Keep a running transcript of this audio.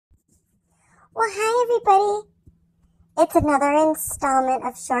Well, hi everybody. It's another installment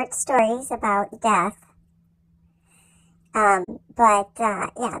of short stories about death. Yeah,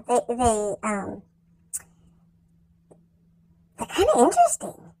 they're kind of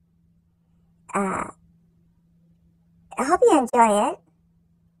interesting. I hope you enjoy it,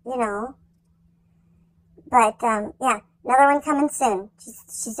 you know. Yeah, another one coming soon.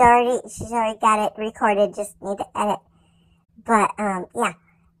 She's already got it recorded. Just need to edit. Yeah.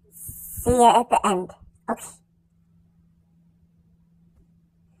 See you at the end. Okay.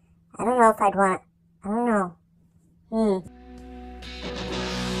 I don't know if I'd want. I don't know.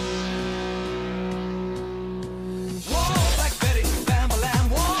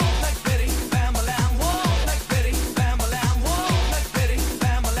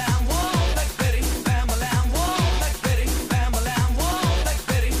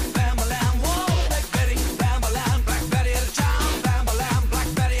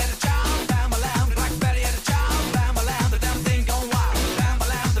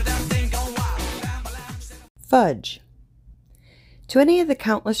 Fudge. To any of the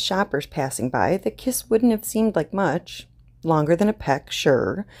countless shoppers passing by, the kiss wouldn't have seemed like much. Longer than a peck,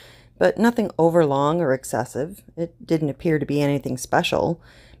 sure, but nothing overlong or excessive. It didn't appear to be anything special,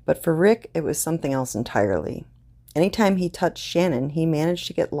 but for Rick it was something else entirely. Anytime he touched Shannon, he managed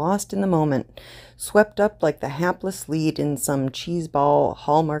to get lost in the moment, swept up like the hapless lead in some cheeseball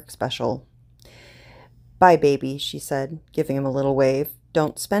Hallmark special. "Bye, baby," she said, giving him a little wave.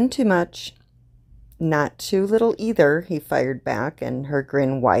 "Don't spend too much." "Not too little either," he fired back, and her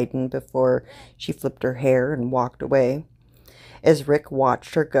grin widened before she flipped her hair and walked away. As Rick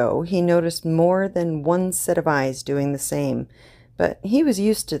watched her go, he noticed more than one set of eyes doing the same, but he was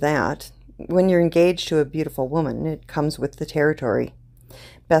used to that. When you're engaged to a beautiful woman, it comes with the territory.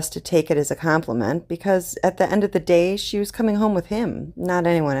 Best to take it as a compliment, because at the end of the day, she was coming home with him, not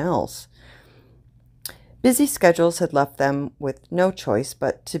anyone else. Busy schedules had left them with no choice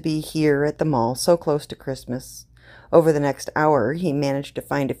but to be here at the mall so close to Christmas. Over the next hour, he managed to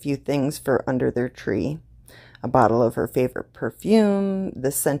find a few things for under their tree. A bottle of her favorite perfume,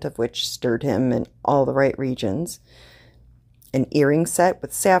 the scent of which stirred him in all the right regions. An earring set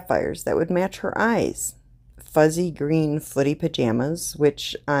with sapphires that would match her eyes. Fuzzy green footy pajamas,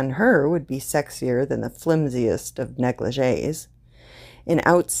 which on her would be sexier than the flimsiest of negligees. An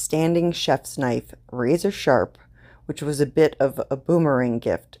outstanding chef's knife, razor sharp, which was a bit of a boomerang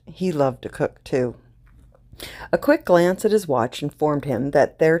gift. He loved to cook, too. A quick glance at his watch informed him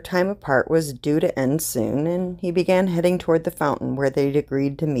that their time apart was due to end soon, and he began heading toward the fountain where they'd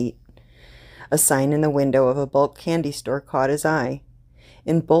agreed to meet. A sign in the window of a bulk candy store caught his eye.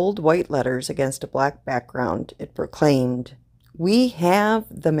 In bold white letters against a black background, it proclaimed, "We have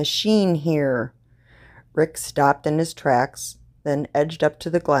the machine here." Rick stopped in his tracks, then edged up to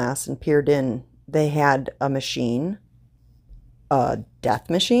the glass and peered in. They had a machine? A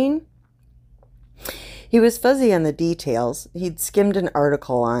death machine? He was fuzzy on the details. He'd skimmed an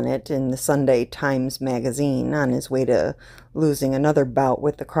article on it in the Sunday Times magazine on his way to losing another bout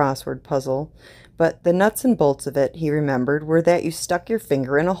with the crossword puzzle. But the nuts and bolts of it, he remembered, were that you stuck your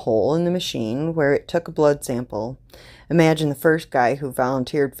finger in a hole in the machine where it took a blood sample. Imagine the first guy who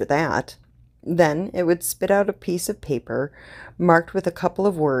volunteered for that. Then it would spit out a piece of paper marked with a couple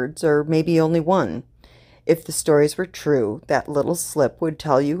of words, or maybe only one. If the stories were true, that little slip would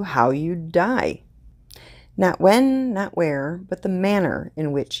tell you how you'd die. Not when, not where, but the manner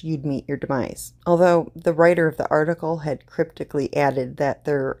in which you'd meet your demise. Although the writer of the article had cryptically added that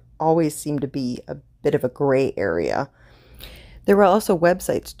there always seemed to be a bit of a gray area. There were also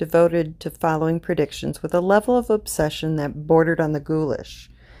websites devoted to following predictions with a level of obsession that bordered on the ghoulish.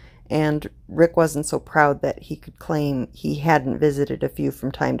 And Rick wasn't so proud that he could claim he hadn't visited a few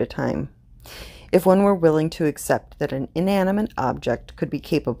from time to time. If one were willing to accept that an inanimate object could be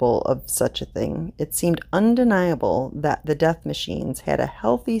capable of such a thing, it seemed undeniable that the death machines had a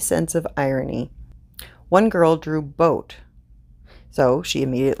healthy sense of irony. One girl drew boat, so she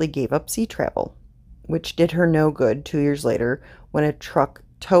immediately gave up sea travel, which did her no good 2 years later when a truck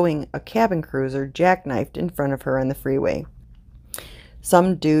towing a cabin cruiser jackknifed in front of her on the freeway.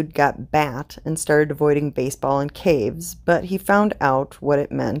 Some dude got bat and started avoiding baseball and caves, but he found out what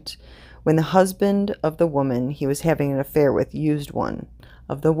it meant when the husband of the woman he was having an affair with used one,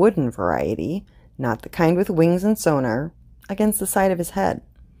 of the wooden variety, not the kind with wings and sonar, against the side of his head.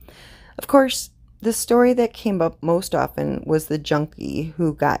 Of course, the story that came up most often was the junkie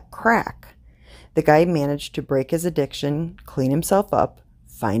who got crack. The guy managed to break his addiction, clean himself up,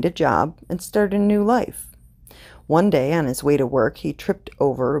 find a job, and start a new life. One day, on his way to work, he tripped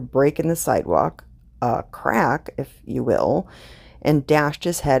over a break in the sidewalk, a crack, if you will, and dashed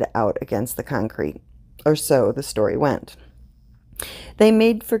his head out against the concrete. Or so the story went. They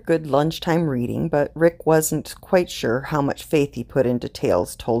made for good lunchtime reading, but Rick wasn't quite sure how much faith he put into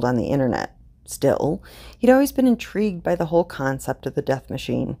tales told on the internet. Still, he'd always been intrigued by the whole concept of the death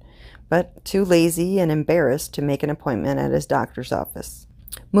machine, but too lazy and embarrassed to make an appointment at his doctor's office.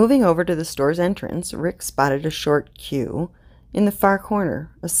 Moving over to the store's entrance, Rick spotted a short queue. In the far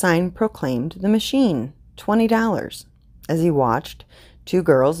corner, a sign proclaimed the machine, $20. As he watched, two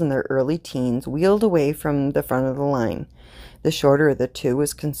girls in their early teens wheeled away from the front of the line. The shorter of the two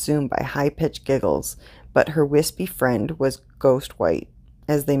was consumed by high-pitched giggles, but her wispy friend was ghost white.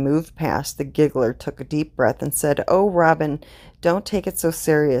 As they moved past, the giggler took a deep breath and said, "Oh, Robin, don't take it so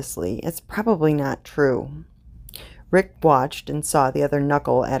seriously. It's probably not true." Rick watched and saw the other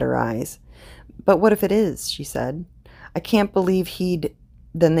knuckle at her eyes. "But what if it is?" she said. "I can't believe he'd—"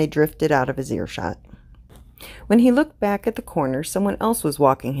 Then they drifted out of his earshot. When he looked back at the corner, someone else was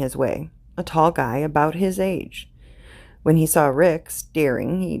walking his way, a tall guy about his age. When he saw Rick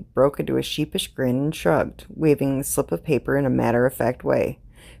staring, he broke into a sheepish grin and shrugged, waving the slip of paper in a matter-of-fact way.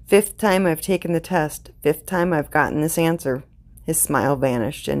 "5th time I've taken the test. 5th time I've gotten this answer." His smile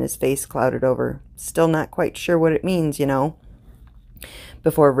vanished and his face clouded over. "Still not quite sure what it means, you know."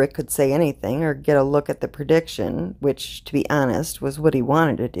 Before Rick could say anything or get a look at the prediction, which, to be honest, was what he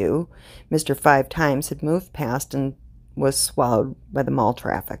wanted to do, Mr. 5 Times had moved past and was swallowed by the mall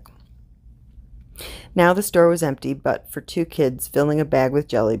traffic. Now the store was empty but for two kids filling a bag with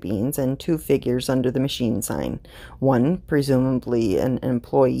jelly beans and two figures under the machine sign. One, presumably an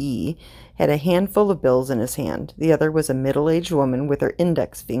employee, had a handful of bills in his hand. The other was a middle-aged woman with her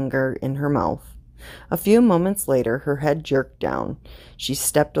index finger in her mouth. A few moments later, her head jerked down. She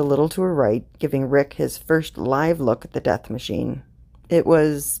stepped a little to her right, giving Rick his first live look at the death machine. It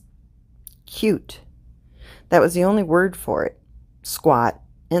was cute. That was the only word for it. Squat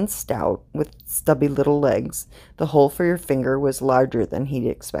and stout, with stubby little legs. The hole for your finger was larger than he'd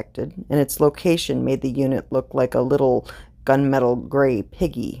expected, and its location made the unit look like a little gunmetal gray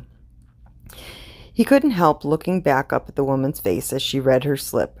piggy. He couldn't help looking back up at the woman's face as she read her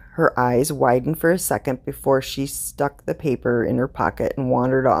slip. Her eyes widened for a second before she stuck the paper in her pocket and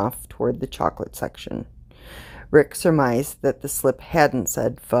wandered off toward the chocolate section. Rick surmised that the slip hadn't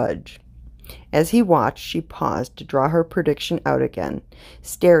said Fudge. As he watched, she paused to draw her prediction out again,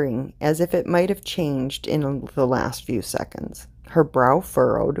 staring as if it might have changed in the last few seconds. Her brow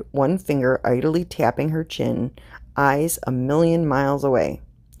furrowed, one finger idly tapping her chin, eyes a million miles away.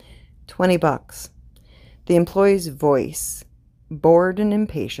 $20. The employee's voice, bored and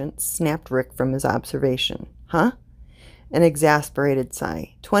impatient, snapped Rick from his observation. "Huh?" An exasperated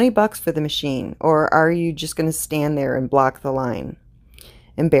sigh. $20 for the machine, or are you just going to stand there and block the line?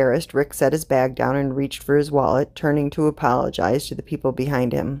 Embarrassed, Rick set his bag down and reached for his wallet, turning to apologize to the people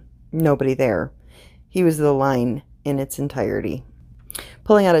behind him. Nobody there. He was the line in its entirety.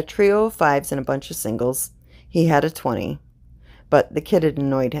 Pulling out a trio of 5s and a bunch of singles, he had a 20. But the kid had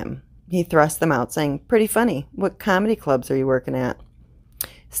annoyed him. He thrust them out, saying, "Pretty funny. What comedy clubs are you working at?"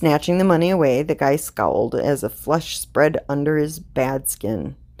 Snatching the money away, the guy scowled as a flush spread under his bad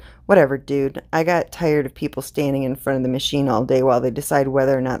skin. "Whatever, dude. I got tired of people standing in front of the machine all day while they decide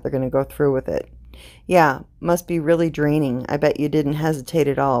whether or not they're going to go through with it." "Yeah, must be really draining. I bet you didn't hesitate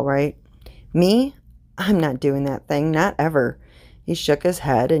at all, right?" "Me? I'm not doing that thing. Not ever." He shook his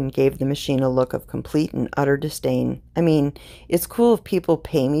head and gave the machine a look of complete and utter disdain. "I mean, it's cool if people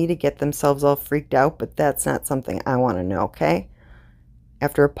pay me to get themselves all freaked out, but that's not something I want to know, okay?"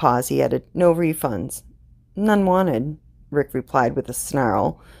 After a pause, he added, "No refunds." "None wanted," Rick replied with a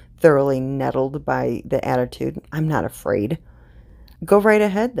snarl, thoroughly nettled by the attitude. "I'm not afraid." "Go right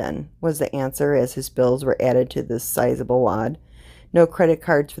ahead, then," was the answer as his bills were added to this sizable wad. No credit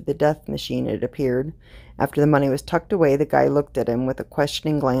cards for the death machine, it appeared. After the money was tucked away, the guy looked at him with a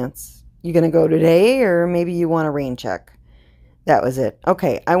questioning glance. "You gonna go today, or maybe you want a rain check?" That was it.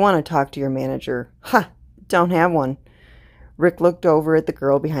 "Okay, I want to talk to your manager." "Ha! Don't have one." Rick looked over at the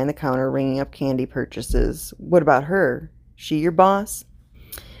girl behind the counter ringing up candy purchases. "What about her? She your boss?"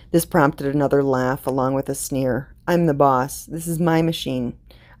 This prompted another laugh along with a sneer. "I'm the boss. This is my machine.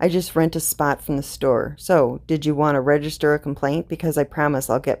 I just rent a spot from the store. So, did you want to register a complaint? Because I promise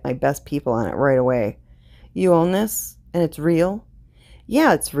I'll get my best people on it right away." "You own this? And it's real?"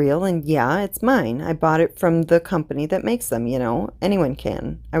 "Yeah, it's real, and yeah, it's mine. I bought it from the company that makes them, you know. Anyone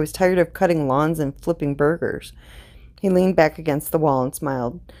can. I was tired of cutting lawns and flipping burgers." He leaned back against the wall and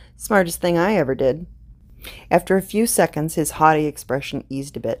smiled. "Smartest thing I ever did." After a few seconds, his haughty expression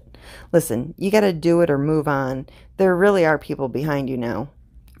eased a bit. "Listen, you gotta do it or move on. There really are people behind you now."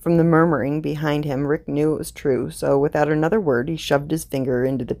 From the murmuring behind him, Rick knew it was true, so without another word, he shoved his finger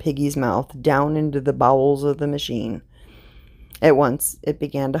into the piggy's mouth, down into the bowels of the machine. At once, it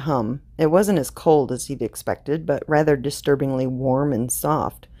began to hum. It wasn't as cold as he'd expected, but rather disturbingly warm and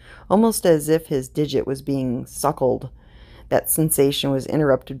soft, almost as if his digit was being suckled. That sensation was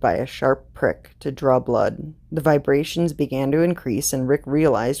interrupted by a sharp prick to draw blood. The vibrations began to increase, and Rick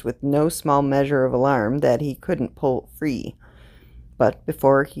realized with no small measure of alarm that he couldn't pull it free. But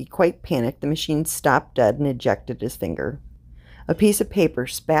before he quite panicked, the machine stopped dead and ejected his finger. A piece of paper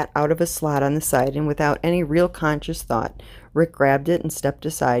spat out of a slot on the side, and without any real conscious thought, Rick grabbed it and stepped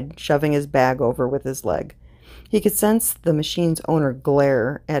aside, shoving his bag over with his leg. He could sense the machine's owner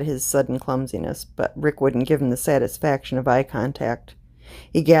glare at his sudden clumsiness, but Rick wouldn't give him the satisfaction of eye contact.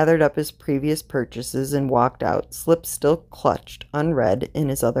 He gathered up his previous purchases and walked out, slip still clutched, unread, in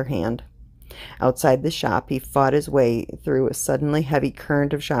his other hand. Outside the shop, he fought his way through a suddenly heavy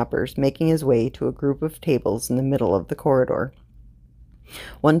current of shoppers, making his way to a group of tables in the middle of the corridor.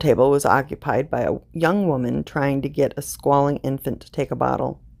 One table was occupied by a young woman trying to get a squalling infant to take a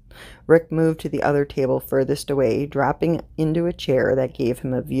bottle. Rick moved to the other table furthest away, dropping into a chair that gave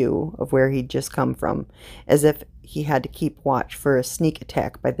him a view of where he'd just come from, as if he had to keep watch for a sneak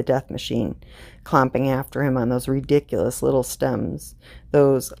attack by the death machine, clomping after him on those ridiculous little stems,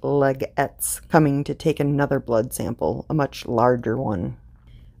 those legettes coming to take another blood sample, a much larger one.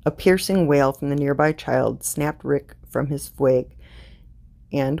 A piercing wail from the nearby child snapped Rick from his fwig,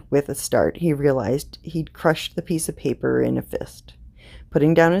 and with a start he realized he'd crushed the piece of paper in a fist.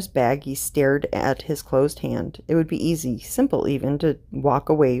 Putting down his bag, he stared at his closed hand. It would be easy, simple even, to walk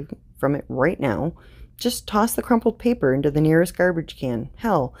away from it right now. Just toss the crumpled paper into the nearest garbage can.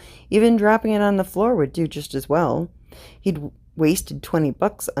 Hell, even dropping it on the floor would do just as well. He'd wasted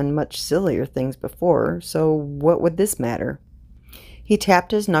 $20 on much sillier things before, so what would this matter? He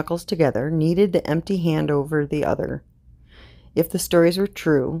tapped his knuckles together, kneaded the empty hand over the other. If the stories were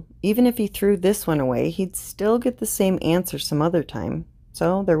true, even if he threw this one away, he'd still get the same answer some other time.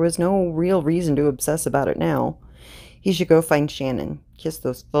 So there was no real reason to obsess about it now. He should go find Shannon, kiss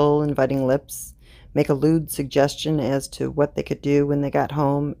those full, inviting lips, make a lewd suggestion as to what they could do when they got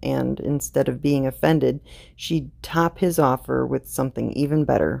home, and instead of being offended, she'd top his offer with something even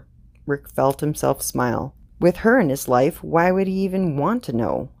better. Rick felt himself smile. With her in his life, why would he even want to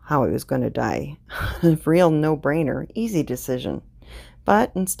know how he was going to die? A real no-brainer, easy decision.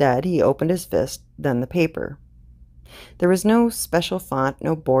 But instead, he opened his fist, then the paper. There was no special font,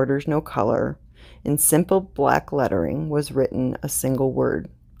 no borders, no color. In simple black lettering was written a single word: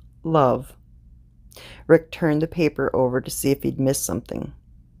 love. Rick turned the paper over to see if he'd missed something.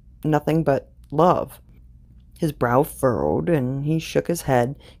 Nothing but love. His brow furrowed, and he shook his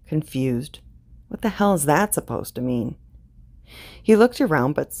head, confused. What the hell is that supposed to mean? He looked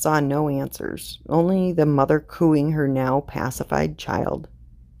around but saw no answers, only the mother cooing her now pacified child.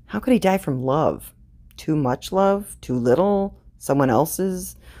 How could he die from love? Too much love? Too little? Someone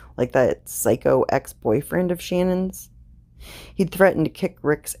else's? Like that psycho ex-boyfriend of Shannon's? He'd threatened to kick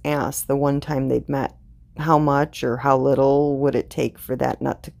Rick's ass the one time they'd met. How much or how little would it take for that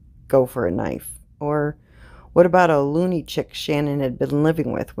nut to go for a knife? Or what about a loony chick Shannon had been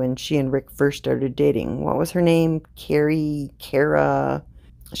living with when she and Rick first started dating? What was her name? Kara?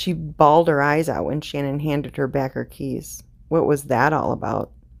 She bawled her eyes out when Shannon handed her back her keys. What was that all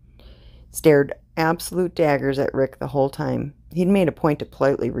about? Stared absolute daggers at Rick the whole time. He'd made a point to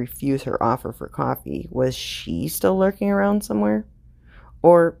politely refuse her offer for coffee. Was she still lurking around somewhere?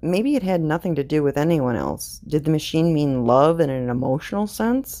 Or maybe it had nothing to do with anyone else. Did the machine mean love in an emotional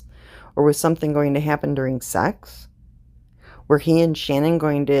sense? Or was something going to happen during sex? Were he and Shannon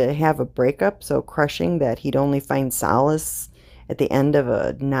going to have a breakup so crushing that he'd only find solace at the end of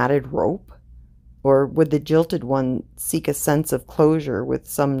a knotted rope? Or would the jilted one seek a sense of closure with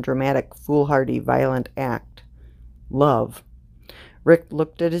some dramatic, foolhardy, violent act? Love. Rick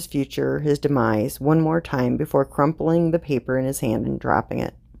looked at his future, his demise, one more time before crumpling the paper in his hand and dropping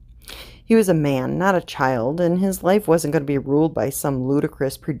it. He was a man, not a child, and his life wasn't going to be ruled by some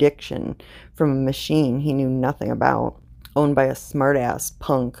ludicrous prediction from a machine he knew nothing about, owned by a smart-ass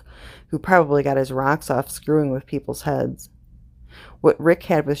punk who probably got his rocks off screwing with people's heads. What Rick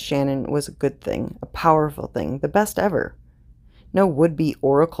had with Shannon was a good thing, a powerful thing, the best ever. No would-be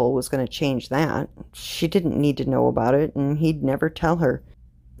oracle was going to change that. She didn't need to know about it, and he'd never tell her.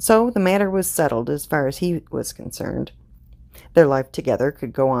 So the matter was settled as far as he was concerned. Their life together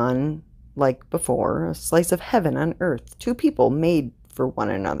could go on like before, a slice of heaven on earth, two people made for one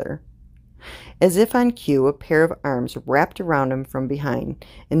another. As if on cue, a pair of arms wrapped around him from behind,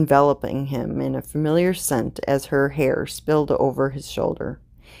 enveloping him in a familiar scent as her hair spilled over his shoulder.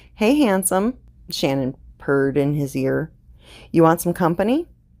 "Hey, handsome," Shannon purred in his ear. "You want some company?"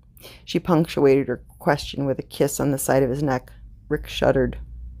 She punctuated her question with a kiss on the side of his neck. Rick shuddered.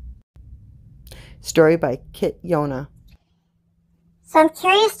 Story by Kit Yona. So I'm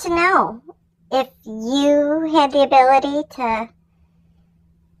curious to know if you had the ability to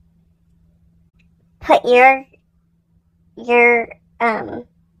put your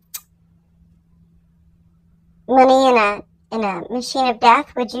money in a machine of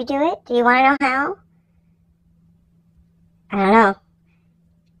death, would you do it? Do you want to know how? I don't know.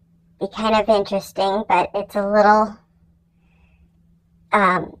 Be kind of interesting, but it's a little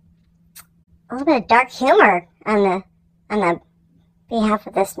bit of dark humor on the behalf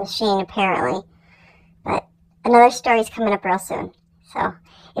of this machine, apparently. But another story's coming up real soon. So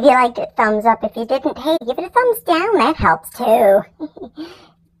if you liked it, thumbs up. If you didn't, hey, give it a thumbs down. That helps too.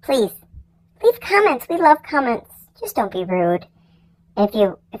 Please leave comments. We love comments. Just don't be rude. And if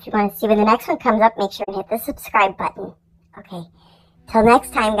you want to see when the next one comes up, make sure and hit the subscribe button. Okay. Till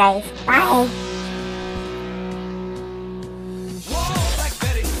next time, guys. Bye.